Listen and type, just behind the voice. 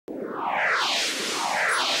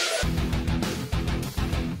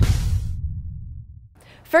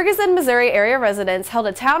Ferguson, Missouri area residents held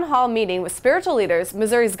a town hall meeting with spiritual leaders,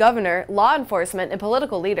 Missouri's governor, law enforcement, and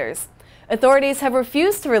political leaders. Authorities have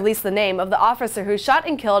refused to release the name of the officer who shot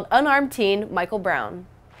and killed unarmed teen Michael Brown.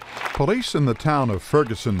 Police in the town of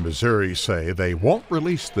Ferguson, Missouri say they won't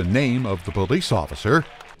release the name of the police officer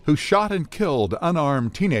who shot and killed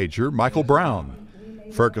unarmed teenager Michael Brown.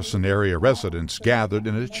 Ferguson area residents gathered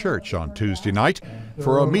in a church on Tuesday night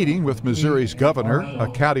for a meeting with Missouri's governor,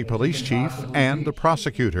 a county police chief, and a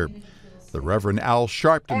prosecutor. The Reverend Al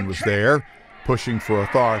Sharpton was there, pushing for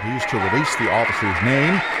authorities to release the officer's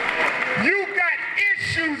name. You got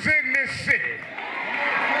issues in this city,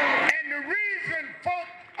 and the reason folk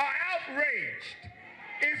are outraged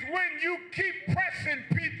is when you keep pressing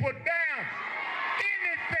people down.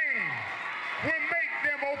 Anything will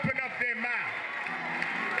make them open up their mouth.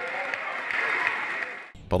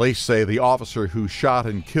 Police say the officer who shot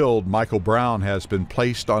and killed Michael Brown has been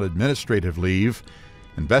placed on administrative leave.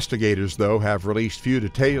 Investigators, though, have released few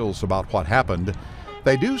details about what happened.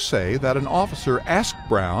 They do say that an officer asked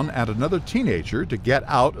Brown and another teenager to get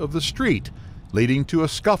out of the street, leading to a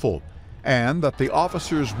scuffle, and that the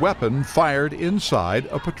officer's weapon fired inside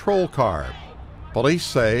a patrol car. Police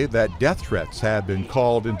say that death threats have been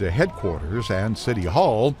called into headquarters and City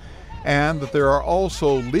Hall, and that there are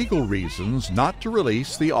also legal reasons not to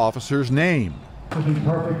release the officer's name. To be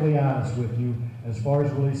perfectly honest with you, as far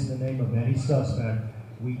as releasing the name of any suspect,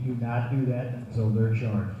 we do not do that until they're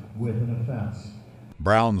charged with an offense.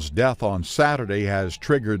 Brown's death on Saturday has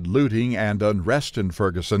triggered looting and unrest in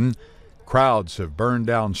Ferguson. Crowds have burned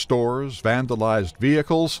down stores, vandalized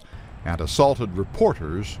vehicles, and assaulted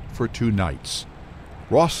reporters for 2 nights.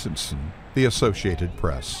 Ross Simpson, The Associated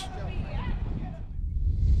Press.